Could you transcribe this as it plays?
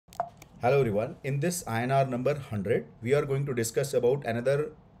Hello everyone. In this INR number 100, we are going to discuss about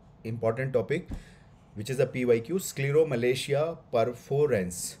another important topic, which is a PYQ, Scleromalacia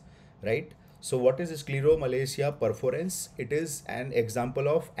Perforans, right? So what is Scleromalacia Perforans? It is an example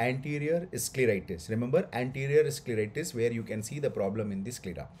of anterior scleritis. Remember anterior scleritis, where you can see the problem in the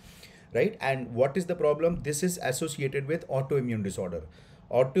sclera, right? And what is the problem? This is associated with autoimmune disorder.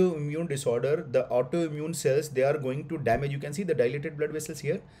 Autoimmune disorder, the autoimmune cells, they are going to damage. You can see the dilated blood vessels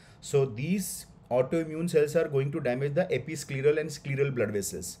here. So these autoimmune cells are going to damage the episcleral and scleral blood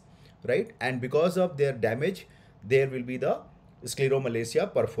vessels, right? And because of their damage, there will be the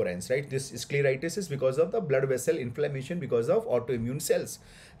Scleromalacia perforans, right? This scleritis is because of the blood vessel inflammation because of autoimmune cells,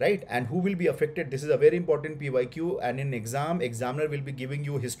 right? And who will be affected? This is a very important PYQ, and in examiner will be giving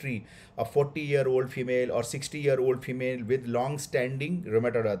you history of 40-year-old female or 60-year-old female with long-standing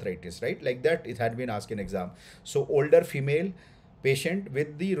rheumatoid arthritis, right? Like that, it had been asked in exam. So older female patient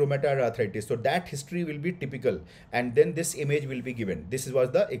with the rheumatoid arthritis, so that history will be typical, and then this image will be given. This was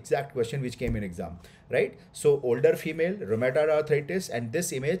the exact question which came in exam, right? So older female, rheumatoid arthritis, and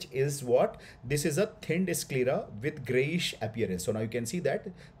this image is what? This is a thinned sclera with grayish appearance. So now you can see that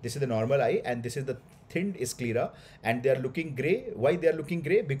this is the normal eye and this is the thinned sclera, and they are looking gray. Why they are looking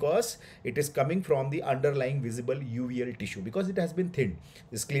gray? Because it is coming from the underlying visible uveal tissue, because it has been thinned.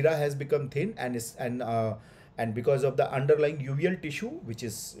 The sclera has become thin and because of the underlying uveal tissue, which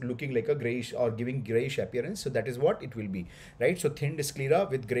is looking like a grayish or giving grayish appearance, so that is what it will be, right? So thinned sclera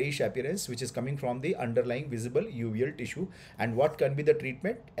with grayish appearance, which is coming from the underlying visible uveal tissue. And what can be the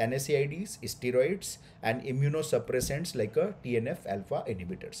treatment? NSAIDs, steroids, and immunosuppressants like a TNF alpha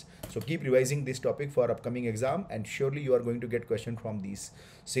inhibitors. So keep revising this topic for upcoming exam, and surely you are going to get question from these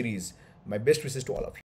series. My best wishes to all of you.